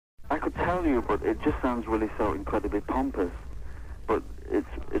tell you, but it just sounds really so incredibly pompous. But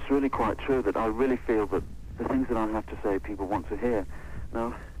it's really quite true that I really feel that the things that I have to say people want to hear.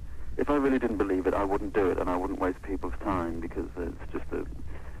 Now, if I really didn't believe it, I wouldn't do it, and I wouldn't waste people's time, because it's just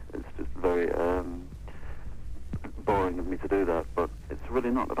very boring of me to do that. But it's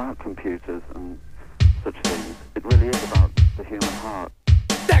really not about computers and such things. It really is about the human heart.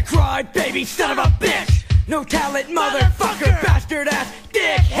 That crybaby son of a bitch, no talent motherfucker, bastard ass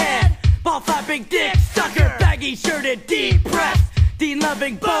dickhead, ball flapping dick sucker, baggy-shirted, depressed,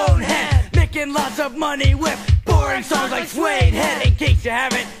 dean-loving bonehead, making lots of money with boring songs like Suedehead. In case you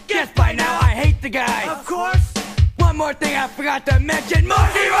haven't guessed by now, I hate the guy. Of course. One more thing I forgot to mention: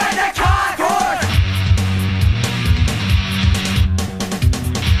 Morrissey ride the Cockhorse.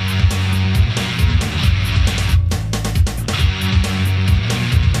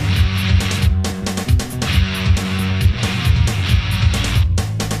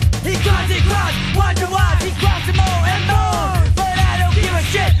 He crossed, watch and watch, he crossed some more and more. But I don't give a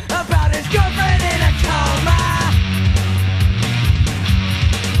shit about his girlfriend in a coma.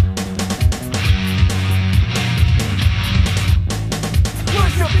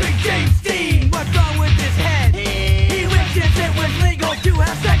 Worshiping James Dean, what's wrong with his head? He wishes it was legal to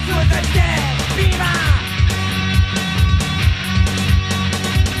have sex with a dead Viva!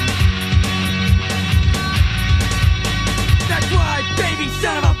 That's right, baby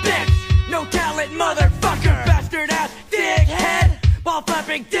son of a bitch, no talent motherfucker, bastard ass dickhead, ball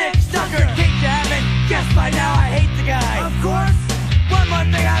flapping dick sucker. In case you haven't guessed by now, I hate the guy. Of course. One more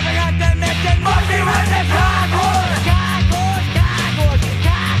thing I forgot to mention: Morrissey ride the Cockhorse. Cockhorse, Cockhorse,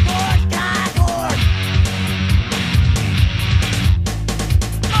 Cockhorse, Cockhorse.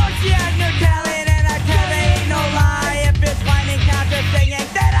 Morrissey has no talent, and I tell you ain't no lie. If it's whining counts or singing,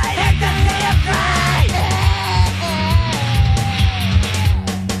 then I'd hate to see him cry.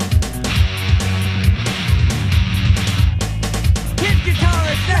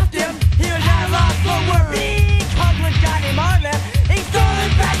 Left him, he was at a loss for words. Because when Johnny Marr left, he stole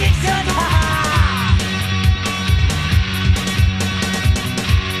his Baggy-shirted.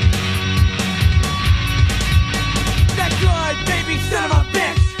 That's right, baby son of a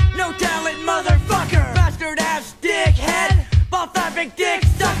bitch, no talent motherfucker, bastard ass dickhead, ball flapping dick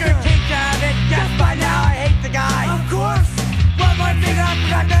sucker. Can't you have it guessed by now, I hate the guy. Of course. One more thing I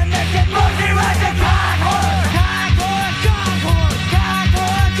forgot to mention: Morrissey ride the Cockhorse.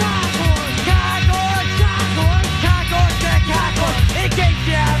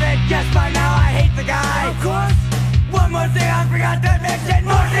 Guess by now I hate the guy. Of course. One more thing I forgot to mention: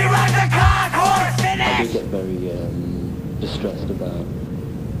 Morrissey ride the Cockhorse. Finish. I do get very distressed about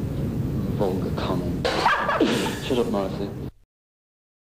vulgar comments. Shut up, Morrissey.